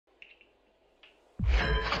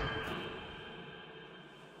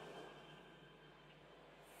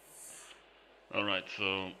Alright,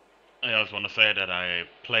 so I just want to say that I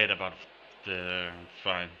played about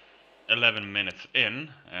fine 11 minutes in,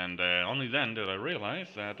 and only then did I realize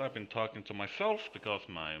that I've been talking to myself because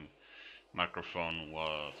my microphone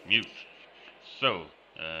was mute. So,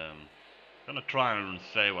 gonna try and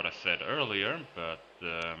say what I said earlier, but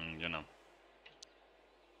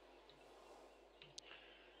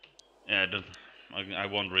yeah, I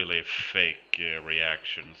won't really fake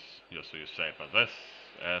reactions, just so you say. But this,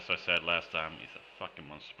 as I said last time, is a fucking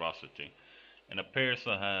monstrosity. It appears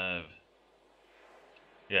to have,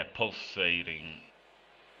 yeah, pulsating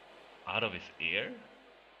out of his ear.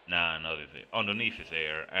 Nah, not his ear. Underneath his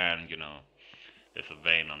ear, and there's a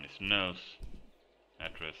vein on his nose.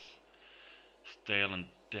 Mattress, stale and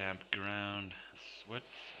damp ground. Sweat.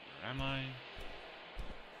 Where am I?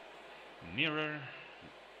 Mirror.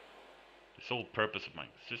 The sole purpose of my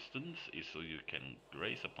existence is so you can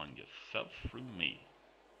graze upon yourself through me.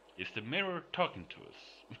 Is the mirror talking to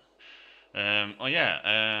us? Oh yeah,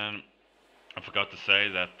 I forgot to say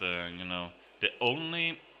that the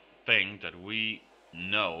only thing that we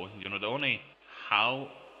know, the only how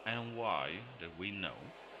and why that we know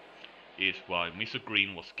is why Mr.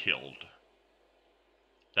 Green was killed.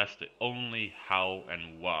 That's the only how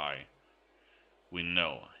and why we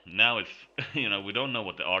know. Now it's we don't know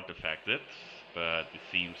what the artifact is, but it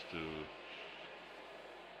seems to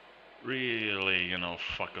really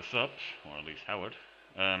fuck us up, or at least Howard.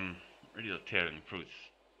 Really tearing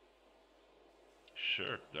fruits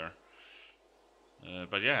shirt there.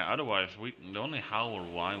 But yeah, otherwise, the only how or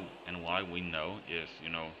why we know is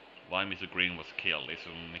why Mr. Green was killed is to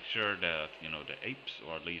make sure that the apes,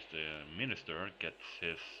 or at least the minister, gets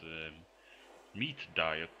his meat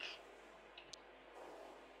diet.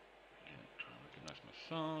 Yeah, trying to recognize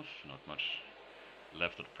myself. Not much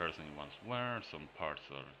left of the person he once were. Some parts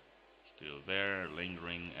are still there,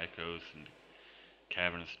 lingering echoes in the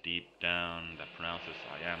caverns deep down that pronounces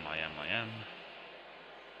I am, I am, I am.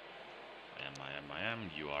 I am, I am, I am.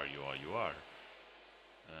 You are, you are, you are.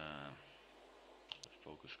 Uh,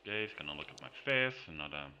 Focus gaze, gonna look at my face,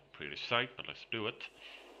 not a pretty sight, but let's do it.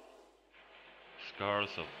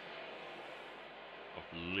 Scars of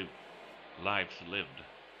lives lived,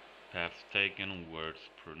 paths taken, words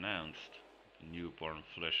pronounced, the newborn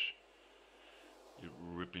flesh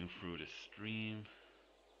ripping through the stream,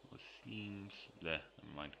 what seems, never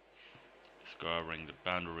mind, discovering the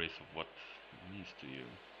boundaries of what it means to you.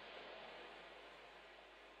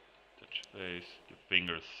 Touch face, your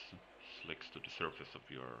fingers slicks to the surface of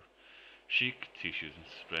your cheek, tissues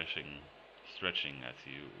stretching as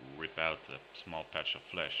you rip out a small patch of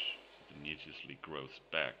flesh. It immediately grows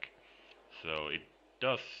back. So it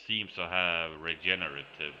does seem to have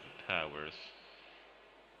regenerative powers.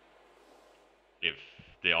 If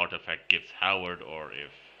the artifact gives Howard, or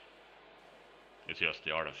if it's just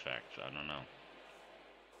the artifact, I don't know.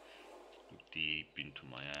 Look deep into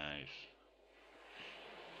my eyes.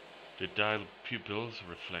 The dialed pupils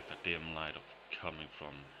reflect a dim light coming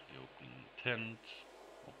from the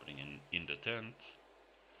opening in the tent.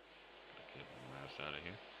 Get my mouse out of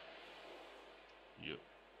here.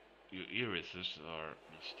 Your irises are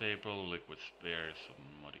stable, liquid spares of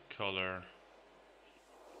muddy color.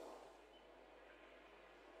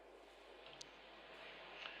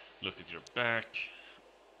 Look at your back.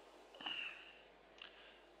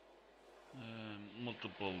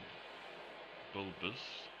 Multiple bulbous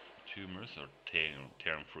tumors are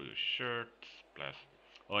tearing through your shirt. Blast.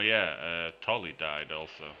 Oh yeah, Tolly died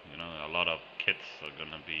also. A lot of kids are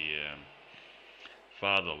gonna be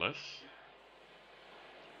fatherless.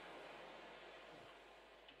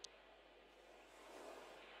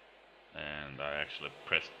 And I actually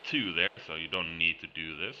pressed 2 there, so you don't need to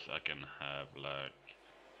do this. I can have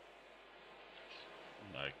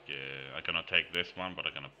I cannot take this one, but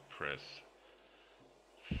I'm gonna press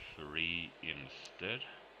 3 instead.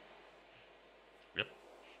 Yep.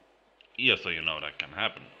 Yeah, so you know that can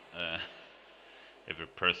happen. Every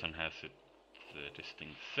person has its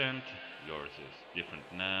distinct scent. Yours is different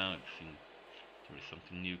now. It seems there is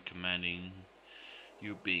something new commanding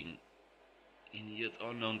you, being in yet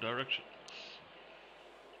unknown directions.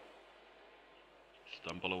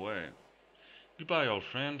 Stumble away. Goodbye, old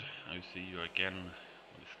friend. I'll see you again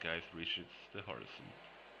when the skies reaches the horizon.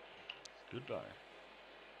 Goodbye.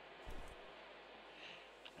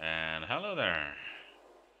 And hello there.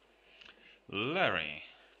 Larry.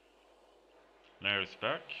 Larry's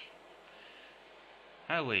back.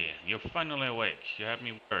 Howie, you're finally awake. You had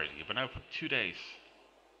me worried. You've been out for 2 days.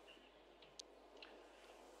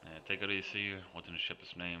 Take it easy. What's in the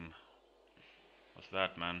ship's name? What's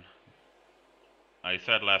that, man? I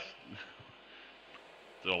said last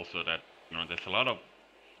also that there's a lot of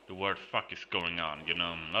the word fuck is going on.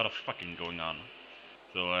 A lot of fucking going on.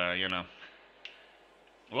 So it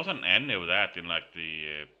wasn't any of that in like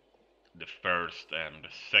the first and the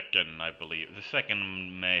second, I believe. The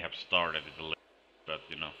second may have started it a little, but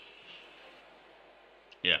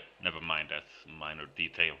yeah, never mind. That's a minor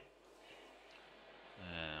detail.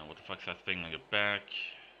 What the fuck's that thing on your back?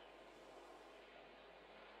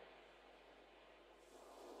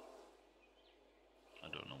 I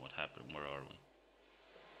don't know what happened. Where are we?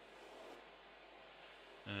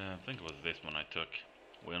 I think it was this one I took.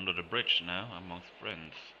 We're under the bridge now, amongst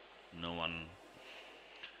friends. No one,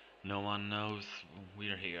 no one knows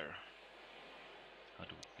we're here. How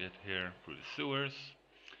do we get here? Through the sewers.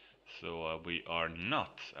 So we are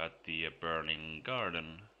not at the burning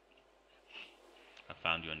garden. I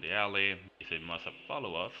found you in the alley. They must have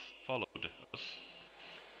followed us,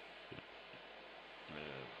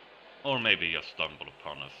 or maybe just stumbled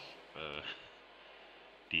upon us.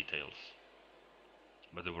 Details.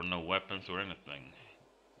 But there were no weapons or anything,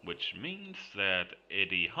 which means that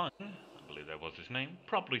Eddie Hunt, I believe that was his name,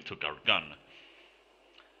 probably took our gun.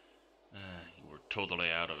 You were totally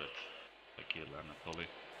out of it. Thank you, Anatoly.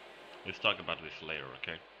 Let's talk about this later,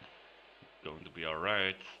 okay? Going to be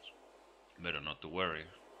alright. Better not to worry.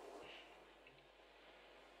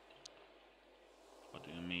 What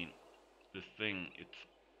do you mean? This thing, it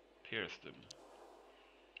pierced him.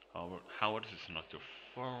 Howard, this is not your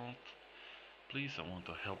fault. Please, I want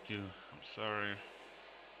to help you. I'm sorry.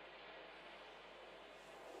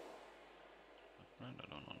 Friend, I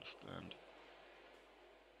don't understand.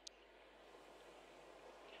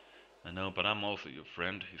 I know, but I'm also your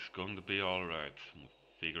friend. He's going to be alright. We'll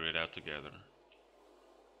figure it out together.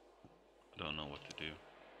 I don't know what to do.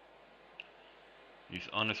 It's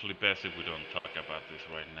honestly best if we don't talk about this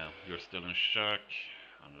right now. You're still in shock.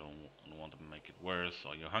 I don't want to make it worse.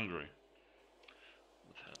 Are you hungry?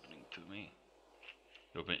 What's happening to me?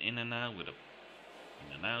 You've been in and out with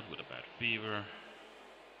a bad fever.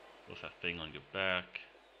 What's that thing on your back?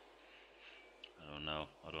 I don't know.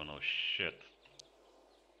 I don't know shit.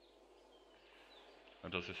 How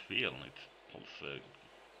does it feel? It's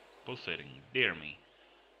pulsating. Dare me.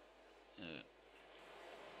 Uh,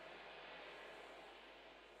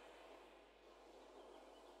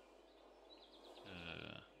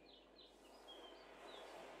 uh,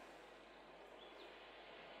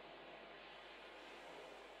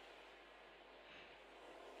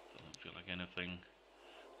 doesn't feel like anything.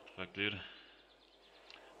 What the fuck, dude?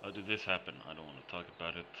 How did this happen? I don't want to talk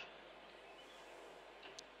about it.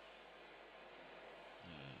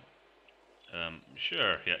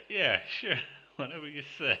 Sure, yeah, sure. Whatever you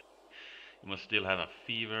say. You must still have a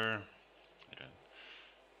fever.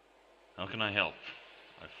 How can I help?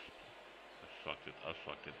 I fucked it. I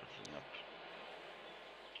fucked everything up.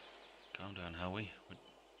 Calm down, Howie.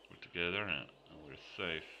 We're together and we're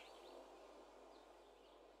safe.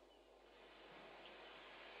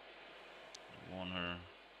 Warn her.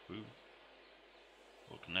 Who?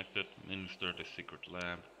 We're connected. Minister the secret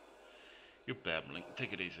lab. You're babbling.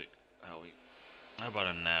 Take it easy, Howie. How about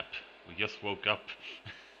a nap? We just woke up.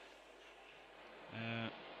 uh,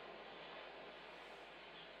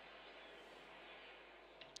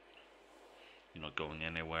 you're not going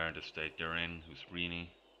anywhere. The state you're in. Who's Rini?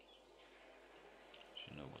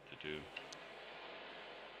 She know what to do.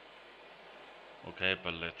 Okay,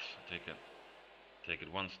 but let's take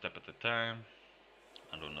it one step at a time.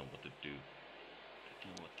 I don't know what to do. I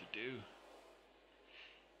don't know what to do.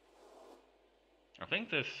 I think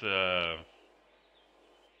this.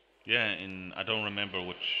 Yeah, I don't remember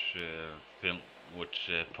which film,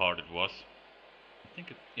 which part it was. I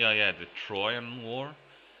think yeah, the Trojan War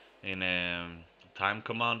in Time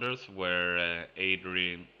Commanders, where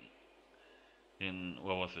Adrian, in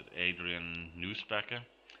what was it, Adrian Newsbacker,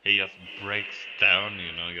 he just breaks down,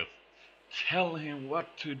 just tell him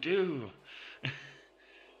what to do.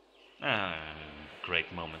 ah,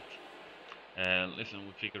 great moment. Listen,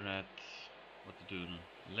 we'll figure out what to do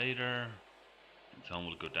later. The sun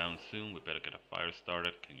will go down soon. We better get a fire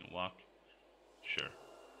started. Can you walk? Sure.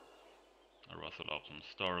 I rustled up some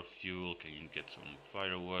star fuel. Can you get some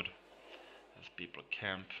firewood? As people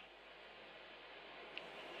camp.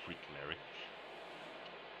 Freak, Larry.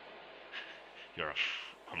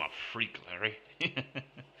 I'm a freak, Larry.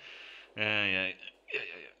 Yeah.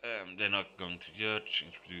 They're not going to judge.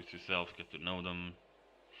 Introduce yourself. Get to know them.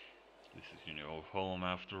 This is your old home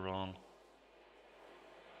after all.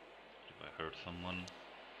 If I hurt someone,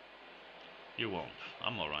 you won't.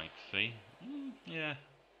 I'm alright. See? Yeah.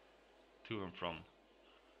 To and from.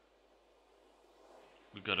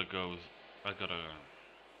 We gotta go. I gotta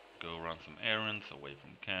go run some errands away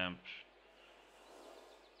from camp.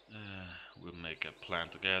 We'll make a plan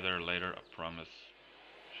together later, I promise.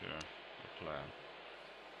 Sure, a plan.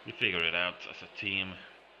 We figure it out as a team.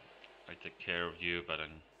 I take care of you, but I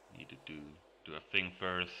need to do a thing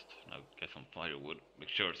first. Now get some firewood. Make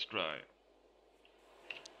sure it's dry.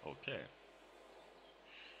 Okay.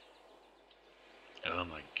 Oh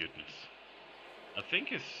my goodness. I think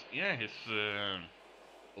his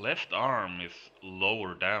left arm is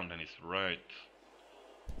lower down than his right.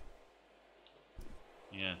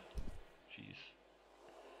 Yeah. Jeez.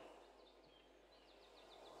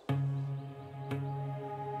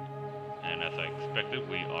 And as I expected,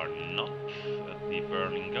 we are not at the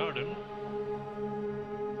burning garden.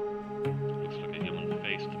 Looks like a human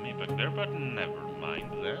face to me back there, but never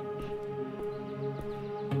mind that.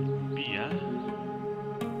 Bia?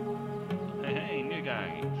 Hey, new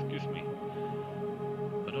guy, excuse me.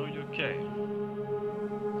 But are you okay? I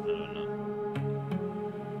don't know.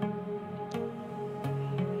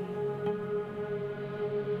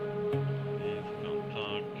 Yes, don't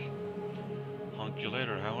talk. Honk you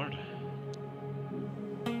later, Howard.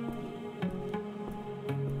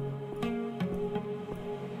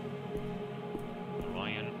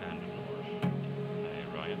 Ryan and North. Hey,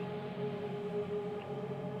 Ryan.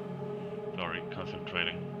 Sorry,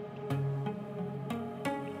 concentrating.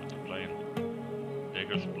 Playing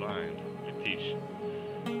Beggar's Blind. I teach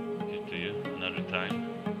it to you another time.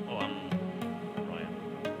 Oh, I'm Ryan.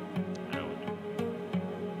 Howard.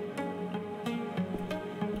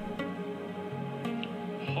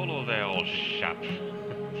 Hello there, old chap.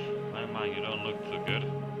 My man, you don't look so good.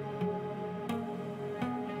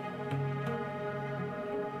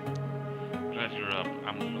 Glad you're up.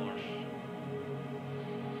 I'm North.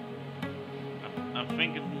 I'm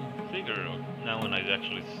thinking figure now when I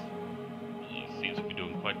actually he seems to be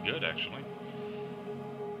doing quite good actually.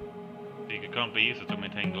 Think it can't be easy to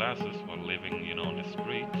maintain glasses while living, you know, on the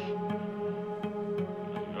streets.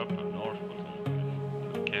 You're up north, but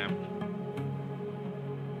to the camp.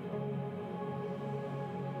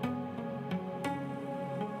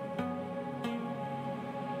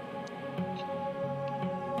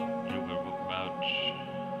 You were vouched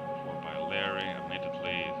for by Larry.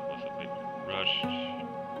 Admittedly, it was a bit rushed.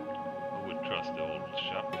 Who would trust the old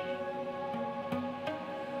chap?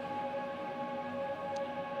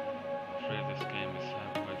 Afraid this game is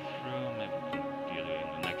halfway through. Maybe we can deal it in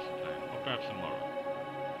the next time, or perhaps tomorrow.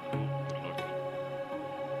 Cool. Good luck.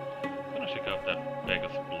 I'm gonna check out that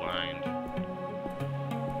Vegas blind.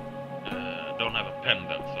 Don't have a pen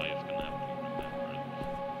though, so I'm just gonna have to remember it.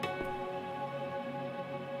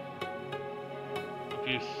 A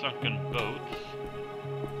few sunken boats.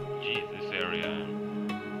 Geez, this area.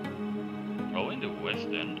 Oh, in the West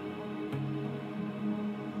End.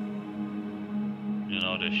 You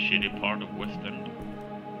know, the shitty part of West End.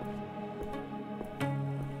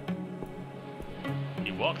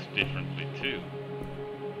 He walks differently too.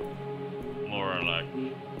 More like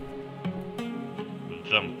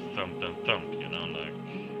thump, thump, thump, thump, you know, like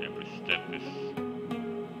every step is a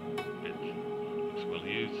bit, looks well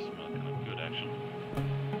used, smells kind of good actually.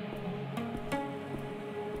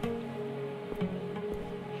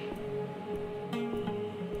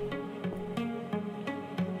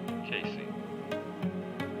 Casey.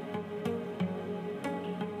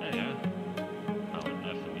 Hey, Howard,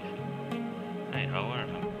 nice to meet you. Hey, Howard,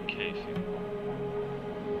 I'm Casey.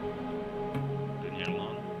 Been here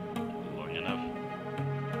long? Long enough?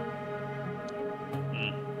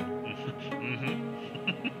 Mm-hmm.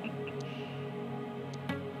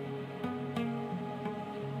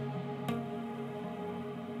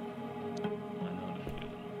 I know the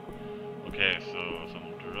feeling. Okay, so some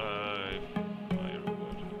drive,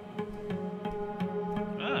 firewood.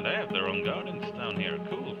 Ah, they have their own gardens down here.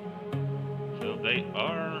 Cool. So they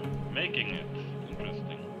are making it.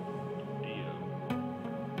 Interesting. Dio.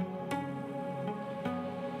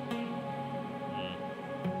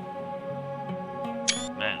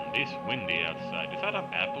 Man, it's windy outside. Is that an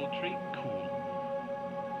apple tree? Cool.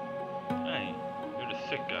 Hey, you're the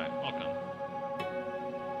sick guy. Welcome.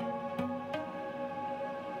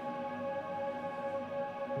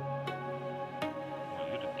 Are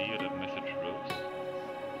you the deer that message Rose?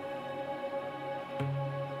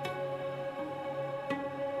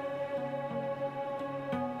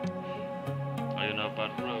 Oh, you know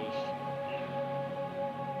about Rose?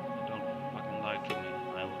 Don't fucking lie to me.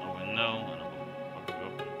 I will know and I will fuck you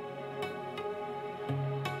up.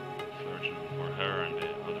 Searching for her and the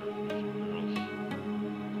other missing girls.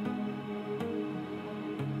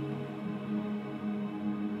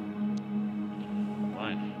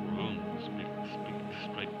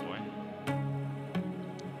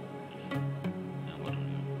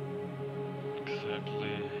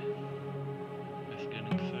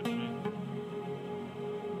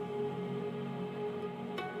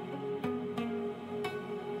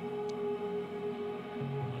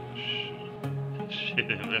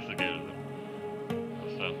 investigated them.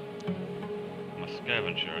 So, I'm a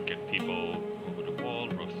scavenger. I get people over the wall,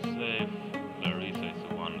 Ross is safe. Larissa is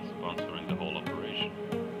the one sponsoring the whole operation.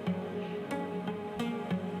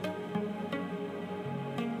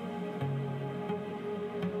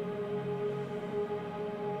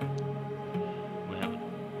 We have a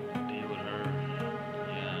deal with her.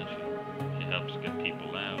 Yeah, she helps get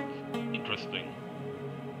people out. Interesting.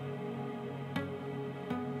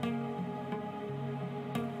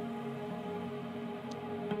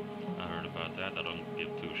 I heard about that. I don't give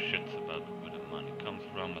two shits about where the money comes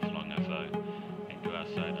from as long as I can go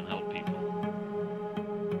outside and help people.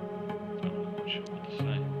 I'm not sure what to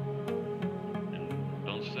say. And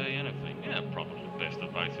don't say anything. Yeah, probably the best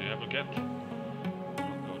advice you ever get.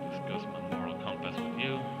 I'll go discuss my moral compass with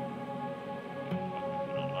you. Fuck if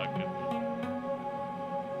you don't like it.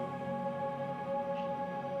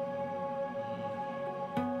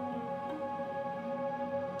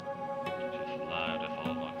 Just lie, that's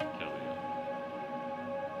all I can tell you.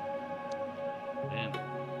 And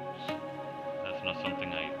that's not something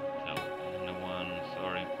I tell anyone.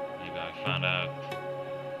 Sorry, maybe I found out.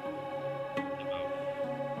 You know,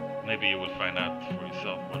 maybe you will find out for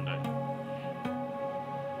yourself one day.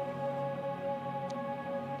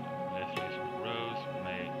 Leslie's with Rose.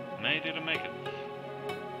 May didn't make it.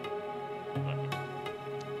 But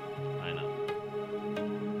I know.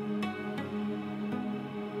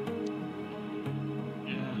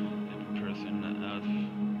 Yeah, every person out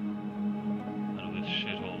of this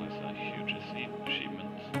shithole is a huge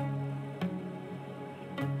achievement.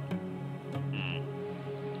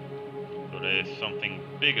 So there is something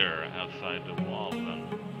bigger outside the wall then.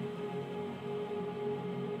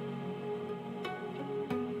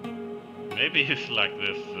 Maybe it's like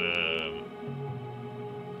this,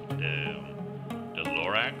 the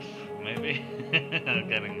Lorax, maybe?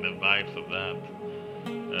 Getting the vibes of that.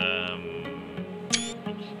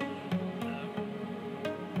 Oops.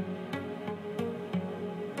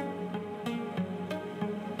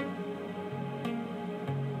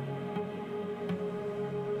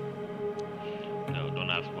 No, don't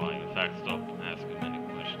ask why. In fact, stop asking many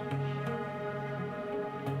questions.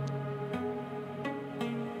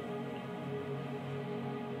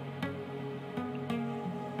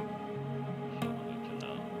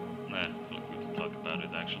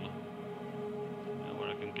 Actually, yeah, where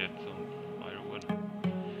I can get some firewood.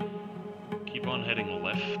 Keep on heading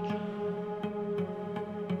left.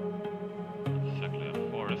 Not exactly a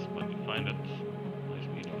forest, but you find it. Nice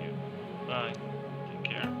meeting you. Bye. Take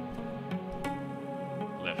care.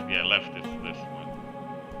 Left, yeah, left is this one.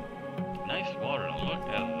 Nice water, look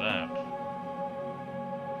at that.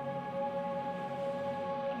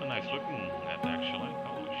 Kind of nice looking at actually.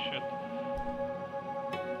 Holy shit.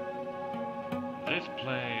 This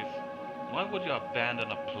place. Why would you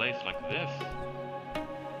abandon a place like this?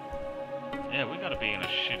 Yeah, we gotta be in a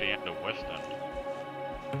shitty end of West End.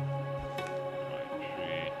 Right,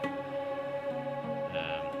 tree.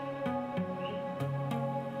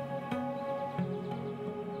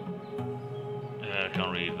 Yeah, I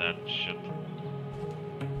can't read that shit.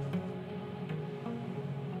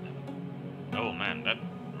 Oh man, that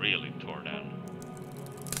really tore down.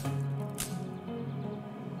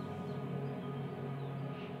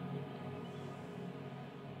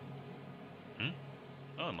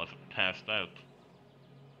 Oh, I must have passed out.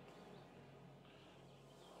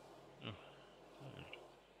 Oh, tired.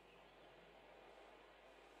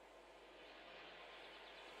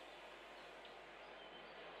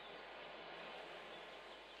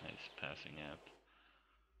 Nice passing out.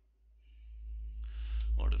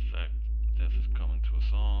 Artifact. Death is coming to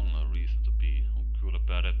us all. No reason to be cool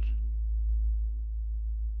about it.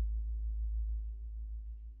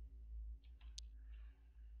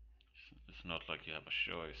 It's not like you have a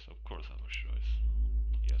choice. Of course I have a choice.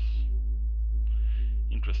 Yes.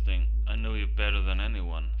 Interesting. I know you better than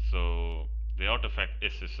anyone. So the artifact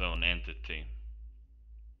is its own entity.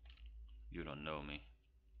 You don't know me.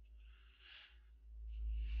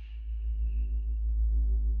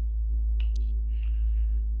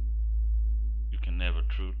 You can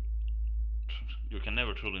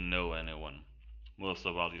never truly know anyone. Most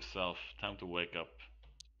of all yourself. Time to wake up.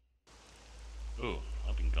 Ooh,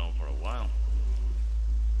 I've been gone for a while.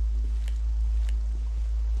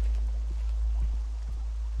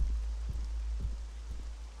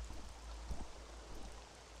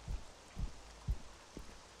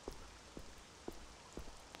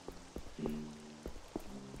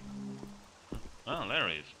 Oh,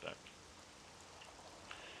 Larry is back.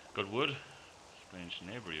 Good wood. Strange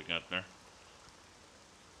neighbor you got there.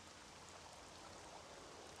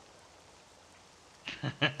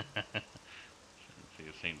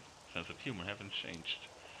 same sense of humor haven't changed.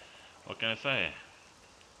 What can I say?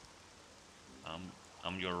 I'm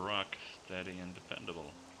I'm your rock, steady and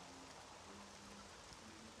dependable.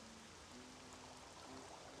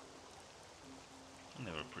 I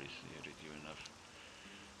never appreciated you enough.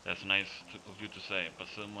 That's nice of you to say, but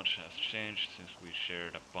so much has changed since we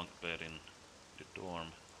shared a bunk bed in the dorm.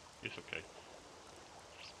 It's okay.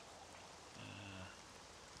 Uh,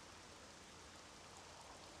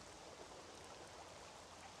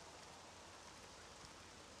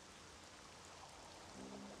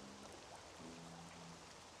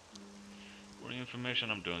 for your information,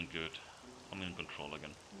 I'm doing good. I'm in control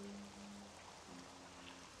again.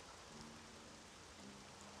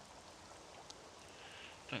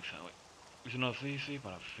 Thanks, Howie. It's not easy,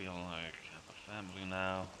 but I feel like I have a family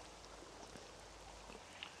now.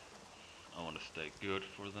 I want to stay good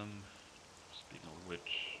for them. Speaking of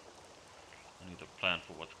which, I need a plan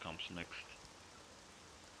for what comes next.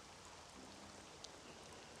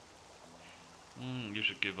 You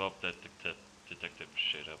should give up that detective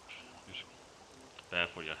shit up. You should, bad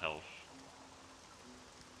for your health.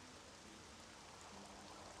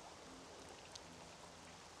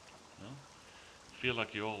 No? Feel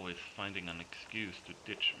like you're always finding an excuse to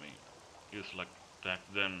ditch me. Just like back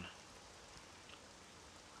then,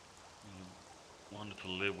 you wanted to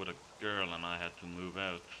live with a girl and I had to move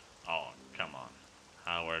out. Oh, come on.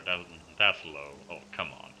 Howard, that's low. Oh,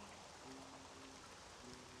 come on.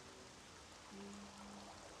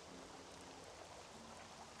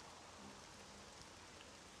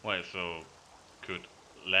 Wait, so could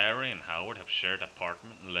Larry and Howard have shared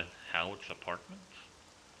Howard's apartment?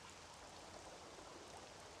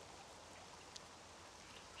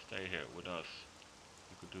 Stay here with us.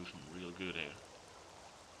 You could do some real good here.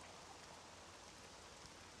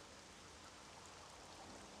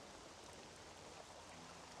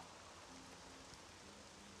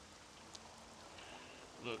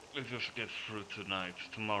 Look, let's just get through tonight.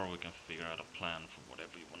 Tomorrow we can figure out a plan for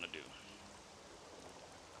whatever you want to do.